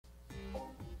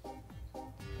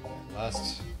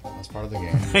last part of the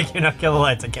game. Thank you, not kill the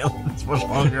lights. I can't live this much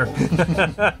longer.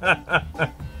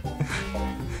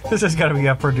 This has got to be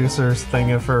a producer's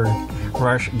thing for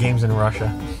games in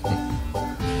Russia.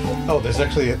 Oh, there's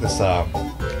actually this a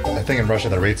thing in Russia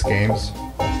that rates games.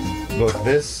 Both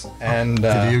this and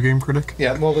Video game critic.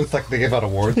 yeah, well, it's like they give out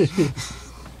awards.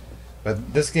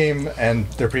 But this game and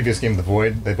their previous game, The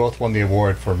Void, they both won the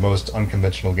award for most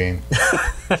unconventional game.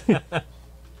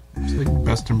 It's like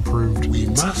best improved. We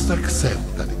must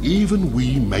accept that even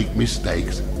we make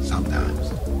mistakes sometimes.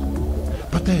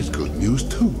 But there's good news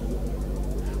too.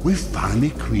 We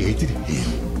finally created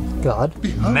him. God.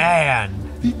 Behold, Man!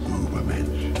 the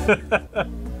Ubermensch.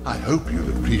 I hope you'll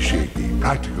appreciate the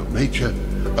practical nature,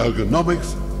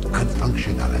 ergonomics, and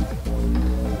functionality.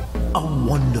 A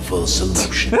wonderful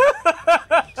solution.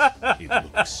 It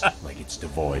looks like it's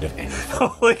devoid of anything.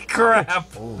 Holy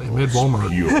crap! They made Walmart.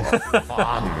 Pure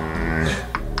fun.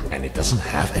 And it doesn't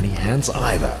have any hands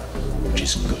either, which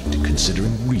is good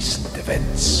considering recent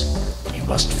events. You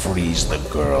must freeze the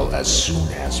girl as soon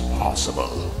as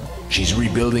possible. She's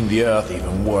rebuilding the Earth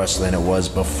even worse than it was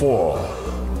before.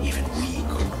 Even we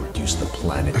could reduce the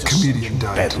planet A to comedian something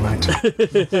died better.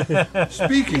 tonight.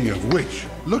 Speaking of which,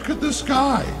 look at the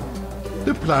sky.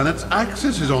 The planet's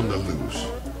axis is on the loose.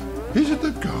 Is it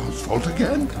the girl's fault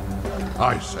again?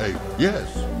 I say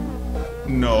yes.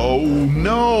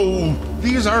 No.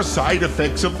 These are side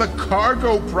effects of the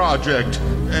cargo project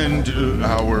and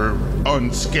our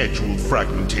unscheduled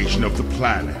fragmentation of the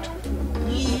planet.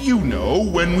 You know,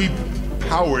 when we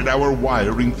powered our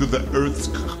wiring through the Earth's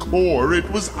core, it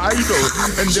was idle,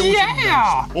 and there was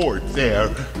no support there.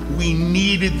 We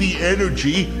needed the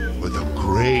energy for the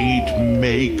great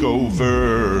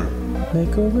makeover.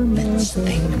 Let's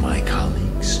think, my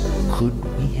colleagues. Could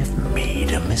we have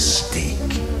made a mistake?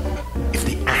 If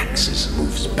the axis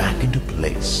moves back into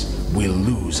place, we'll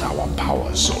lose our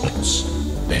power source.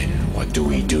 Then what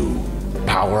do?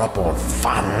 Power up on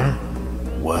fun?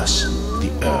 Worse, the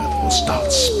Earth will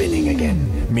start spinning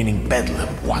again, meaning bedlam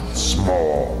once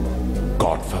more.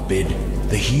 God forbid,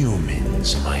 the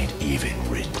humans might even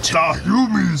return. The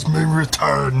humans may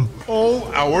return. All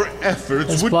our efforts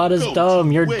This would plot is go dumb.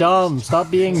 to You're waste. dumb. Stop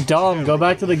being dumb. Go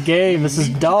back to the game. This is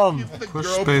dumb. Give the Push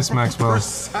girl space, Maxwell.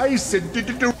 Precise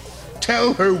and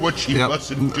tell her what she Yep,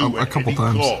 mustn't do a at couple any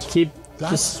times. cost. Keep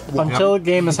just until the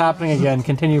game is happening again.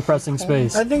 Continue pressing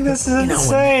space. I think this is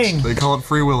insane! They call it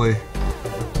Free Willy.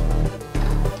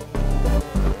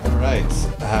 Alright.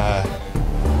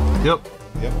 Yep.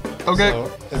 Yep. Okay.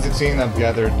 So, as you've seen, I've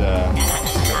gathered 20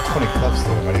 clips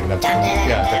though. I might even have 20.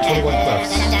 Yeah, I've got 21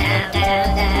 clips.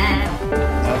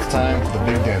 Now it's time for the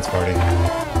big dance party.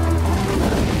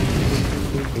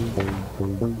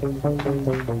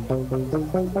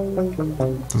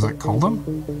 Does that call them?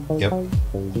 Yep.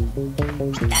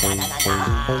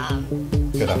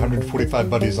 Got 145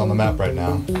 buddies on the map right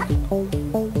now.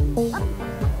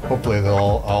 Hopefully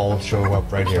they'll all show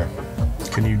up right here.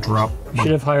 Can you drop?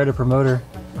 Should have hired a promoter.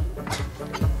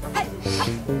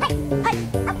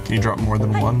 Can you drop more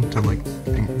than one to like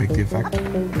make the effect?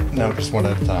 No, just one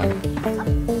at a time.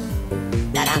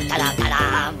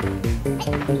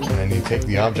 And then you take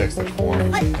the objects that form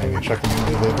and you chuck them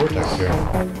into the vortex here.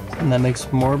 And that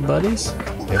makes more buddies.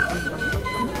 Yep.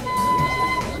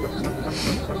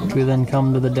 We then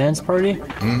come to the dance party.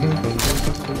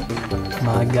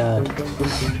 My God.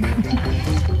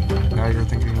 Now you're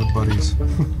thinking with buddies.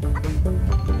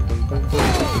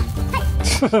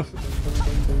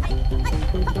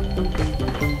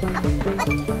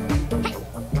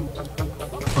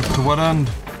 But to what end?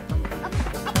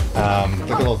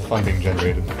 Look at all the fun being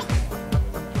generated.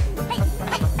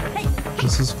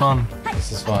 This is fun.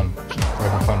 This is fun. We're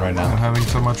having fun right I'm now. having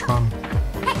so much fun.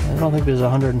 I don't think there's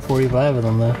 145 of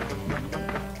them though.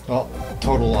 Well,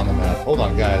 total on the map. Hold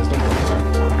on, guys. Don't go anywhere.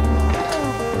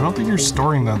 I don't think you're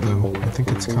storing that though. I think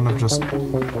it's kind of just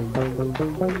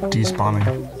despawning.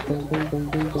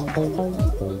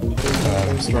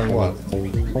 Storing what?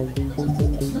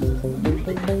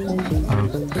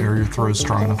 Area throw is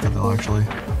strong enough that they'll actually.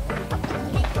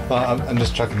 Well, I'm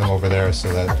just chucking them over there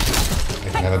so that I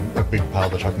can have a big pile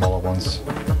to chuck them all at once.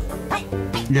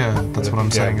 Yeah, that's what I'm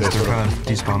Yeah, saying. Is that's they're what kind of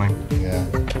despawning. Yeah.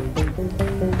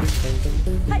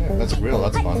 Yeah, that's real.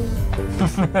 That's fun.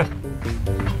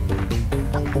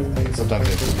 Sometimes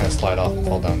they just kind of slide off and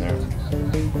fall down there.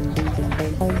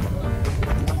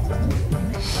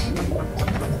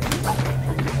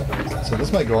 So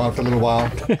this might go on for a little while.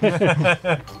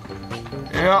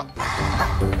 Yeah.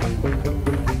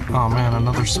 Oh man,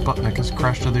 another Sputnik has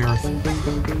crashed to the Earth.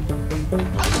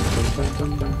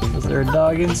 Is there a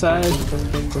dog inside?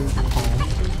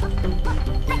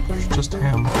 It's just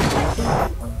him.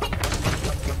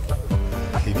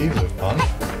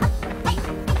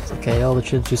 Okay, all the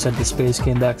chimps who sent to space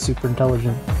came back super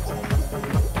intelligent.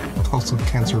 Also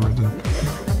cancer-ridden.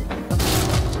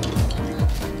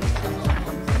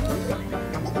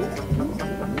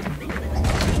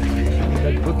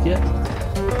 Read book yet?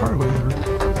 Partly there.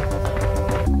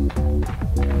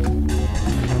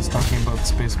 Everyone's talking about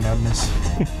space madness.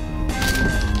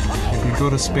 If you go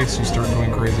to space, you start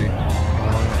going crazy.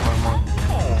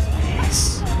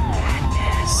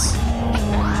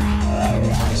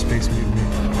 Space mutiny.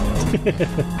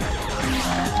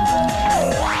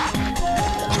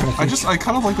 I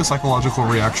kind of like the psychological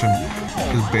reaction.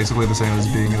 Is basically the same as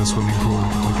being in a swimming pool.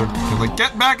 Like they're like,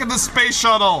 get back in the space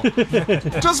shuttle!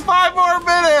 Just 5 more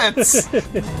minutes!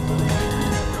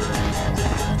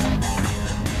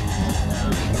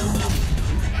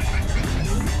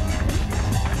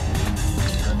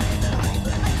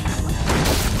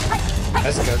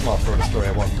 Isaac Asimov wrote a story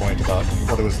at one point about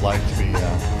what it was like to be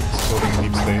floating in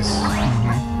deep space.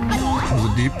 Was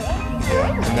it deep?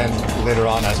 Yeah, and then later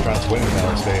on, astronauts went into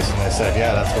outer space, and they said,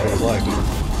 "Yeah, that's what it was like."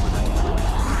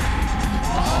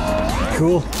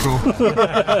 Cool. Cool.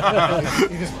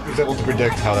 He just was able to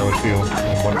predict how that would feel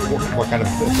and what kind of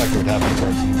effect it would have on the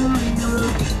person.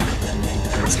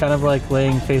 It's kind of like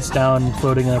laying face down,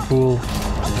 floating in a pool,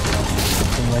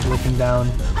 and like looking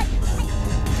down.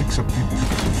 Except you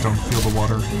don't feel the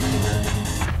water.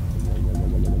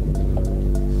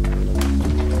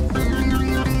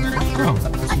 Oh,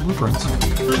 some blueprints.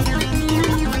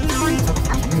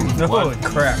 Holy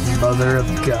crap. Mother of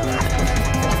God.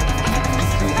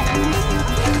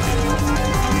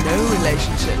 No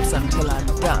relationships until I'm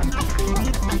done.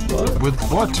 With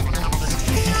what?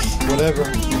 Whatever.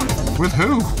 With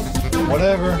who?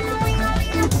 Whatever.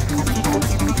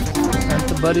 Aren't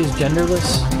the buddies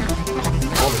genderless?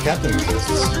 Well, the captain exists.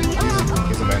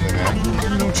 He's a manly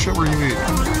man. Don't shit where you eat.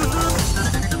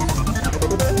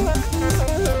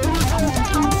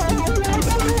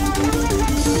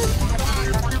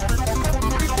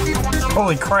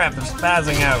 Holy crap, they're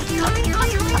spazzing out. I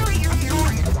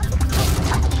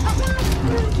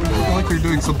feel like you're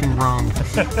doing something wrong.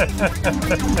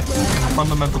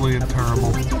 Fundamentally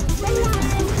terrible.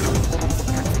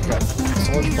 Got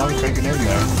so much fun cranking in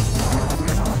there.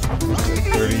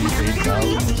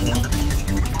 38,000 or something.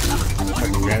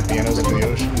 Like grand pianos in the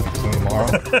ocean. So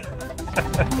tomorrow.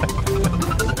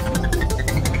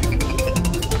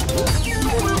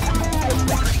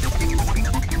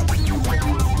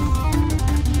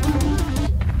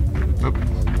 Nope.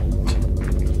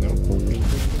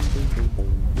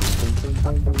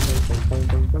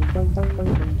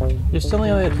 There's still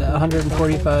only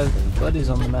 145 buddies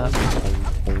on the map.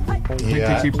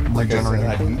 Yeah, keep like I said, I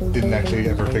regenerating. didn't actually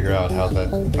ever figure out how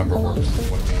that number works and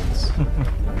what it means.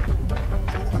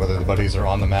 Whether the buddies are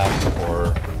on the map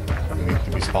or they need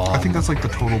to be spawned. I think that's like the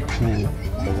total pool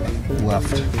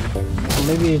left. Well,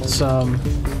 maybe it's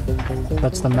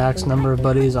that's the max number of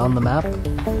buddies on the map.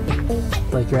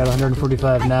 Like you're at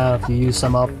 145 now. If you use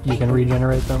some up, you can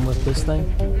regenerate them with this thing.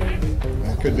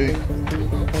 It could be.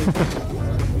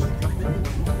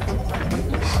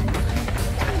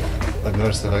 I've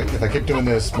noticed that if I keep doing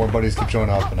this, more buddies keep showing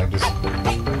up, and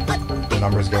the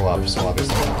numbers go up. So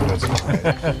obviously, that's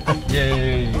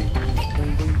Yay!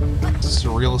 It's a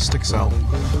realistic cell.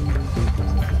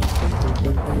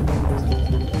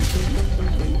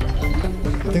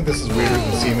 I think this is weirder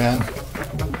than Seaman.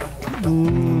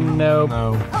 Nope.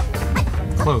 No.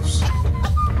 Close.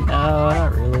 No,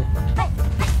 not really.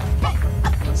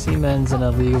 Seaman's in a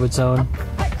league of its own.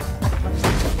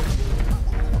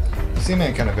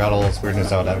 Seaman kind of got all its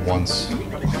weirdness out at once. It's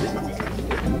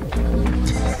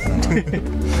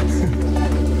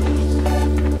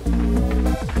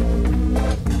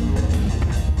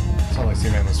not like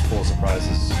Seaman was full of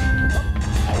surprises.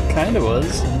 Kind of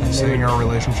was. Saying our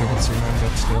relationship with Seaman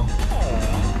got stale.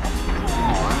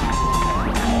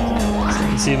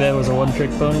 Seaman was a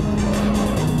one-trick pony.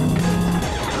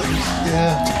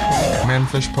 Yeah.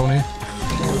 Man-fish pony.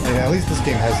 Yeah, at least this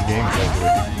game has gameplay to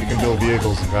it. You can build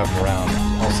vehicles and drive them around.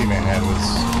 All Seaman had was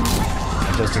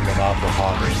adjusting the knob for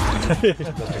hot or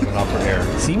adjusting the knob for air.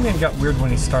 Seaman got weird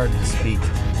when he started to speak.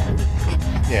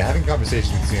 Yeah, having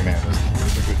conversation with Seaman was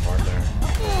a good part there.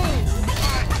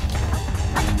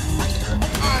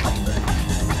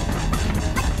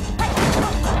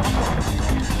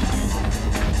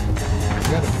 We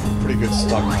got a pretty good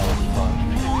stockpile of fun.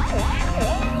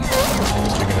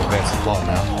 Just we can advance the plot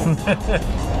now.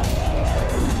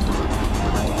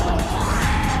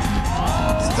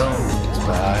 Stones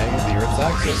by the Earth's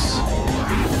axis.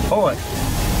 Poet.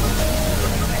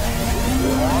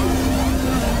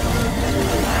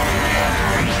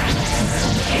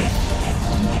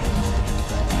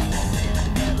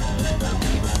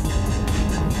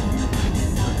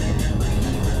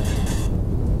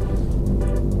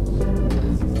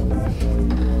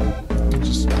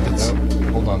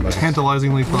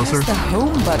 tantalizingly closer. Where's the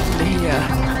home button here?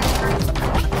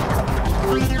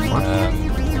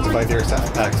 To buy the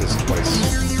axis twice.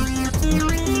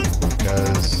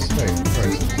 Because, wait, where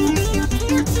is it?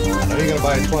 How are you gonna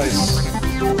buy it twice?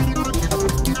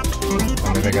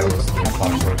 Oh, maybe I gotta listen to the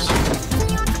clock first.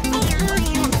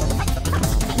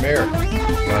 Come here.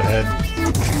 Go ahead.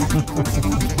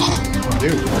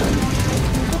 Dude.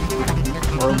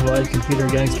 Worldwide Computer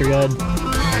Gangster Guide.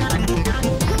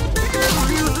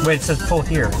 Wait, it says pull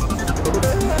here.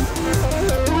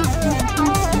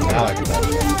 Now I can buy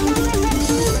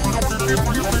it.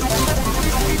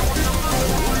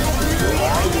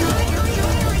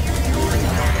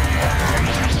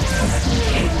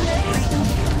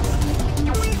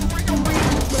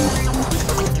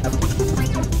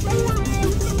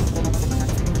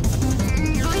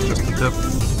 Just a tip.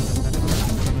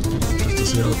 Just to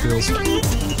see how it feels.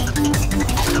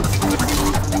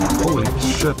 Holy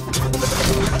shit.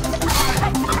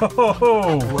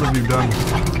 Oh, What have you done?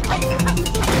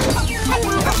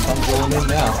 I'm going in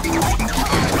now.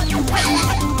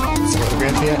 So what the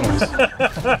grand pianos.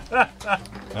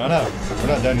 No, we're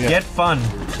not done yet. get fun.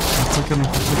 It's like an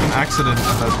accident at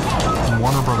that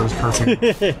Warner Brothers perfect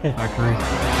factory.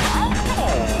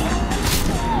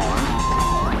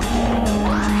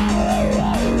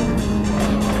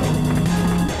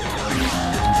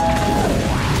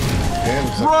 Okay,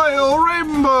 looks like Royal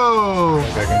Rainbow!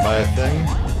 I can buy a thing.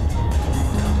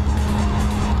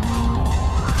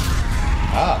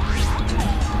 Ah.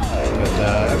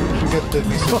 But we should get the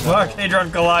piece of, Arcadron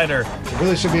Collider. there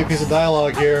really should be a piece of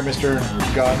dialogue here, Mr.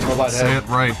 God Robot Say Head. it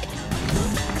right.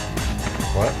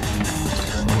 What?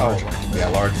 Oh, yeah,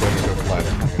 large Bogo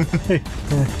Collider.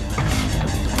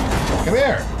 Come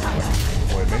here.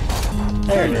 Avoid me.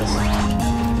 There it is.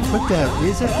 But there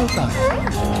is a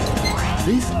provider.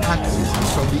 This axis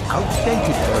is from the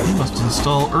outdated You version. must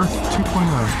install Earth 2.0.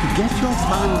 To get your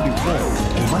final reward,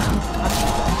 you must be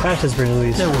Patch has been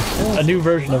released. A new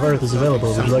version of Earth is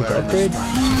available. Would you like to upgrade?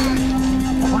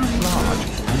 quite large.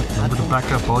 Remember to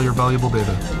back up all your valuable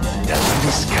data. Doesn't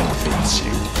this convince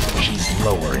you? She's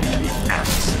lowering the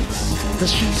axis.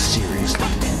 Does she seriously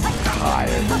think we're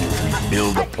tired to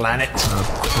rebuild a planet?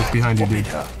 Look behind you, dude.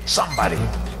 Somebody.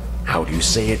 How do you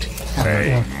say it?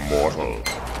 Hey, mortal.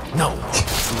 No,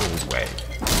 the old way.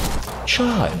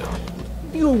 Child,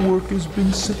 your work has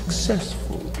been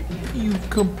successful. You've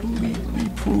completely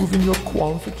proven your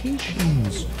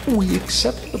qualifications. We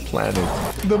accept the planet.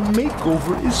 The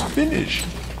makeover is finished.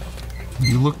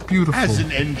 You look beautiful. As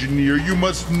an engineer, you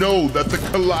must know that the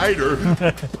Collider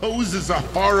poses a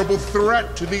horrible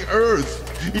threat to the Earth.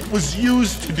 It was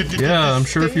used to Yeah, I'm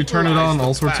sure if you turn it on,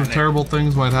 all sorts of terrible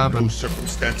things might In happen. those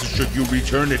circumstances, should you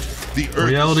return it, the Earth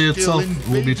Reality is still itself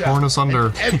in will be beta, torn asunder.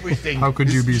 and everything How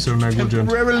could you is be so negligent?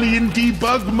 Temporarily in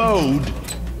debug mode.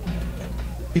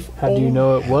 If How do you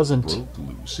know it wasn't? broke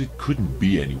loose, it couldn't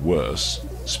be any worse.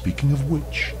 Speaking of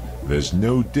which, there's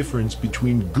no difference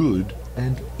between good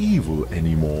and evil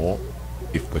anymore.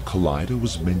 If the Collider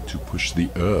was meant to push the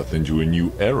Earth into a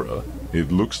new era, it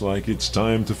looks like it's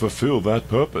time to fulfill that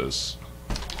purpose.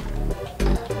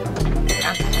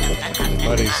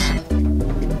 Buddies. As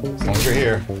long as you're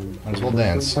here, might as well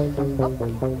dance. Let's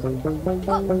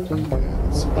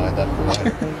buy that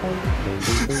Collider.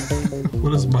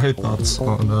 What is my thoughts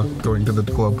on going to the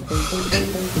club?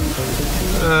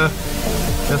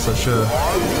 Guess I should.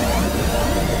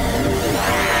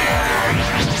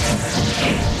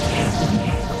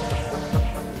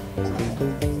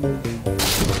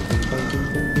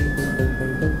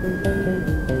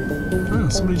 Oh,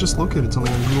 somebody just located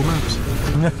something on Google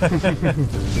Maps.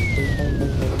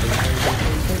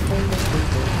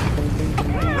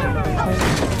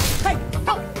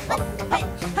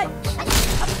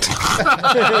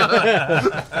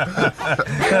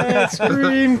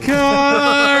 Screen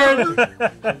card!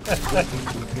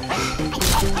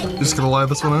 Just gonna lie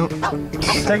this one out.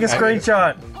 Take a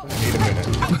screenshot. Need a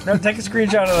minute. No, take a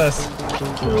screenshot of this.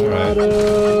 Alright.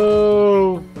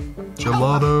 Oh!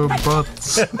 Gelato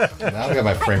butts. Now I got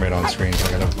my frame rate on screen, so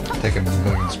I gotta take a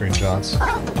million screenshots.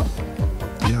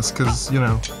 Yes, because, you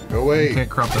know, Go you away. can't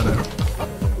crop that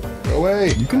out. Go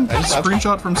away. You can I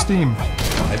screenshot from Steam.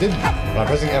 I did. When I'm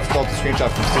pressing F12 to screenshot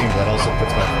from Steam, that also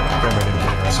puts my frame rate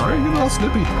into Sorry, you're all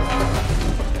snippy.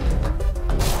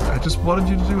 I just wanted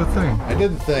you to do a thing. I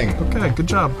did the thing. Okay, good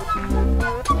job.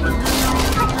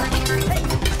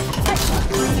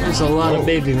 There's a lot of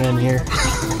baby men here.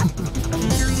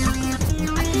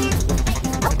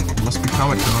 Must be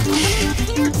Comic Con.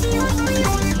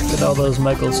 Look at all those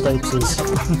Michael Stipeses.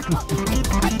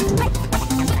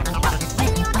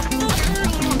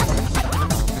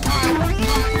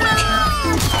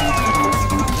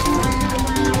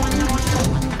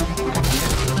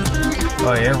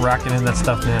 Oh, you're rocking in that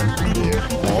stuff, man. Yeah.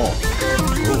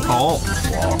 Oh.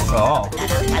 Oh.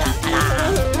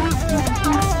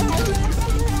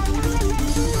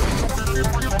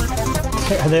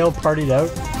 Are they all partied out?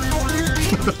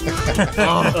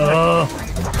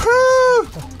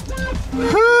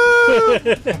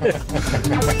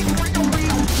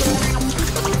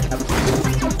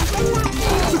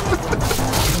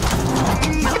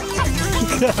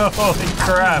 Holy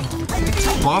crap.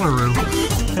 Bonnaroo.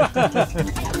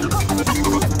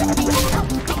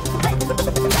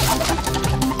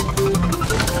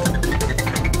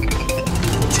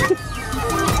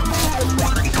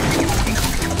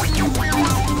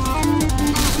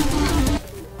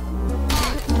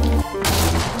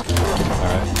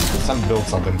 Alright, it's time to build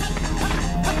something. It's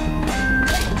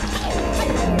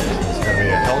gonna be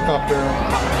a helicopter,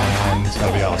 and it's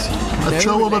gonna be awesome. A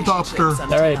Chelodopter.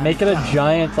 Alright, make it a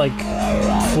giant, like,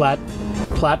 flat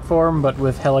platform, but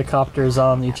with helicopters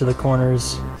on each of the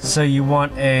corners. So you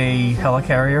want a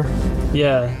helicarrier?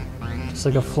 Yeah. It's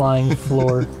like a flying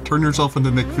floor. Turn yourself into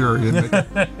Nick Fury and make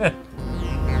it.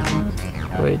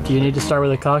 Wait, do you need to start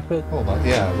with a cockpit? Hold on,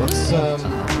 yeah, let's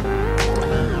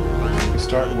we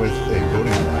start with a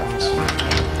voting raft.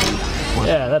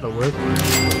 Yeah, that'll work.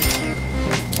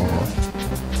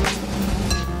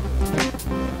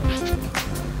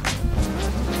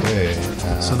 Okay,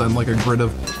 So then, like a grid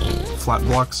of flat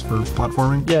blocks for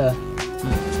platforming. Yeah.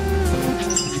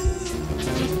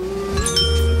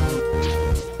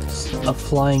 A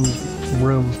flying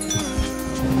room.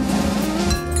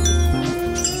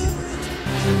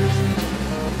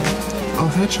 Oh,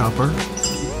 hey, Chopper.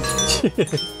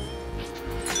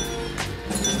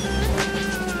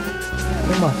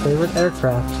 They're my favorite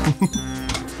aircraft.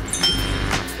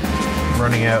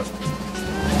 Running out.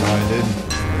 no, I did.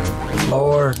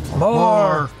 More.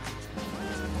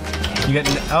 You get.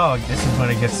 Oh, this is when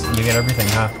it gets. You get everything,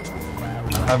 huh?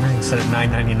 Everything's set at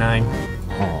 $9.99.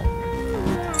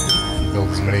 Build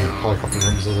as many helicopter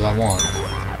rooms as I want.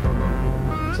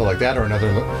 So like that or another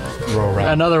row around.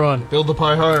 Another one. Build the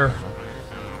pie higher.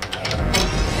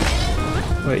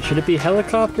 Wait, should it be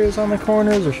helicopters on the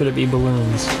corners or should it be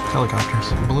balloons?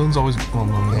 Helicopters. Balloons always. Well,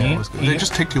 no, they Yeah. always. They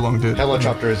just take too long to.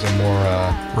 Helicopters are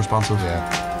more, Responsive.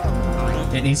 yeah.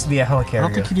 It needs to be a helicarrier. I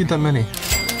don't think you need that many.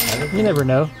 You never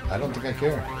know. I don't think I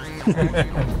care.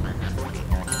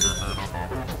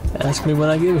 Ask me when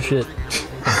I give a shit.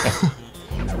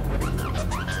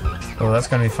 Oh, that's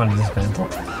gonna be fun to disband.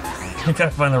 You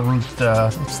gotta find the root.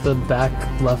 It's the back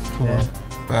left one.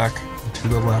 Back to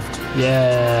the left.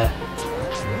 Yeah.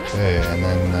 Okay, and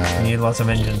then, You need lots of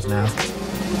engines now.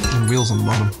 And wheels on the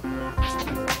bottom.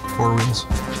 4 wheels.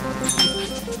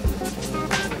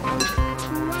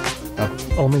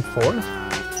 Only 4?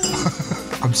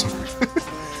 I'm sorry.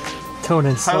 Don't How,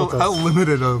 insult how us.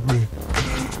 limited of me.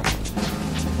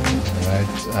 alright,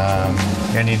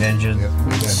 You're gonna need engines. yep,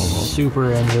 we can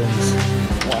Super engines.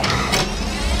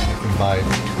 buy 2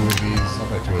 of these. I'll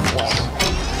buy 2 of these.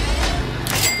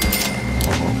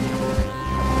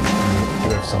 We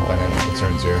have some financial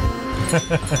concerns here.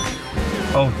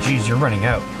 Oh, geez, you're running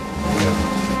out. Yep.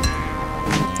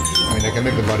 I mean, I can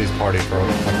make the buddies party for a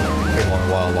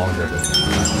while longer, but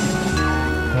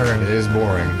it is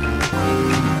boring.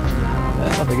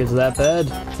 I don't think it's that bad.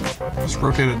 Just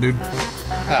rotate it, dude.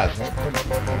 Ah,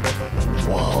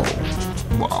 Wow.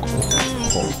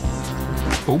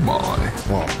 Oh boy.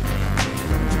 well,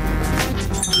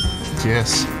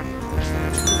 Yes.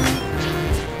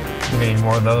 You need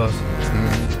more of those.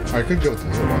 I could go with the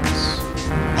other ones.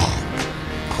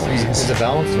 Is it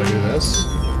balanced? Do I do this?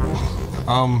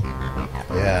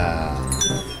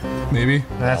 Yeah. Maybe.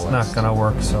 That's not gonna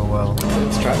work so well.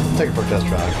 Let's try. Let's take it for a test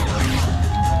drive.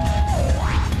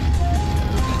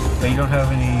 But you don't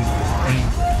have any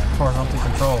horizontal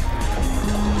control.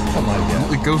 Come on,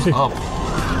 yeah. It goes up.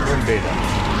 We're in beta.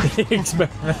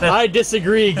 I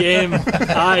disagree, game.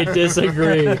 I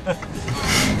disagree.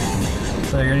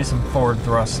 So you're gonna need some forward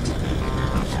thrust.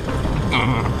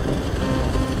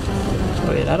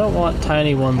 Wait, I don't want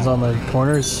tiny ones on the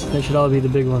corners. They should all be the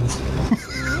big ones.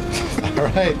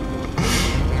 Alright.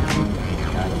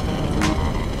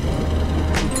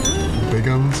 Big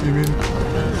guns, you mean?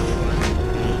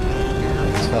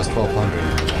 It's cost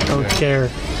 1,200. Don't care.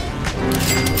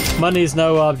 Money's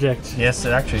no object. Yes,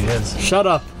 it actually is. Shut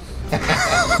up.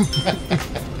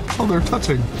 Oh, they're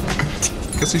touching.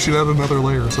 Guess you should add another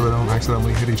layer so they don't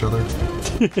accidentally hit each other.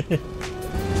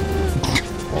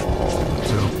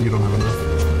 So you don't have enough.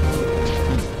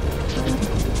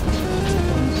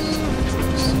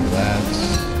 So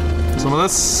that. Some of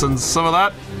this and some of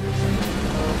that.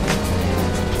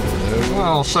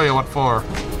 I'll show you what for.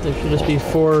 There should just be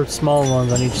 4 small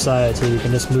ones on each side so you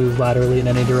can just move laterally in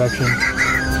any direction.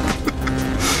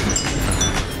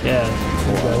 Yeah,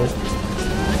 you got it.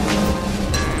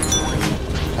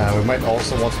 We might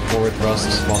also want some forward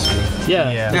thrusts, possibly.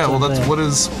 Yeah. Yeah. Yeah, well, what I'm that's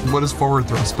saying. what is forward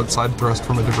thrust, but side thrust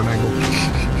from a different angle.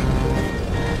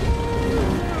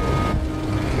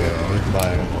 Okay, I need to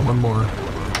buy One more.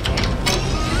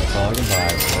 that's all I can buy,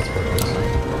 so that's perfect.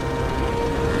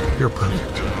 You're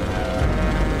perfect.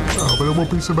 Oh, but it won't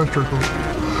be symmetrical.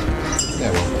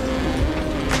 Yeah, well,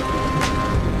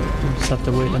 We just have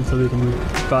to wait until we can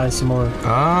buy some more.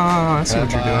 Ah, I see can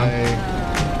what you're doing.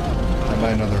 I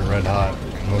buy another red hot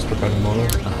most perpetual motor?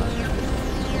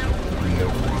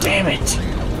 Nope. Damn it!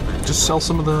 Just sell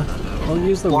some of the I'll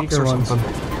use the blocks weaker or ones.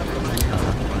 something.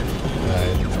 I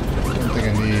don't think I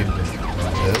need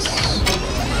this.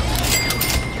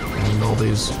 And all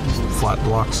these flat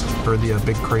blocks, or the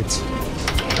big crates.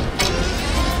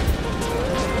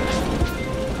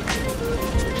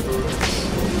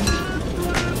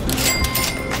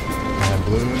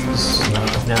 Balloons? No.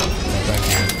 No. Thank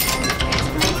you.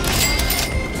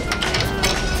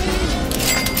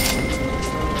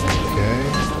 Okay.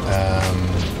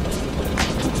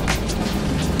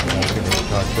 Let's give it a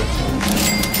cockpit.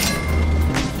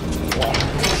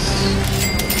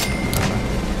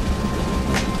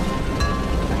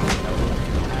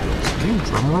 Is the game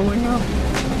drum rolling now?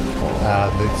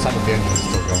 The sound of the engine is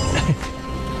still going.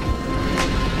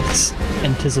 It's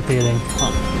anticipating.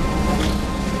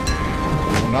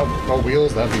 No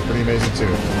wheels, that'd be pretty amazing too.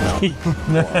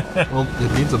 Well,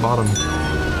 it needs a bottom.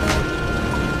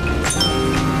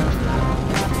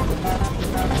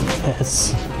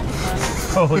 Yes.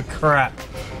 Holy crap.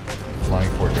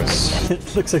 Flying Fortress.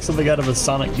 It looks like something out of a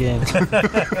Sonic game. And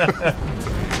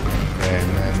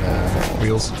then,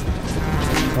 Wheels.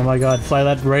 Oh my god, fly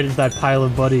that right into that pile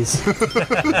of buddies.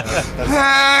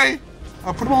 Hey!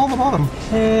 I'll put them all on the bottom.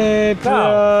 Hey,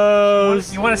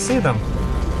 bros! You want to see them?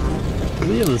 Are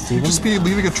we able to see You'd them? just be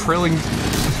leaving a trailing.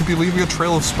 You'd be leaving a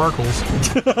trail of sparkles.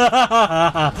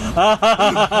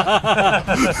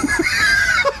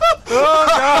 Oh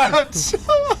god!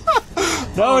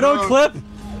 No, don't clip!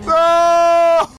 No!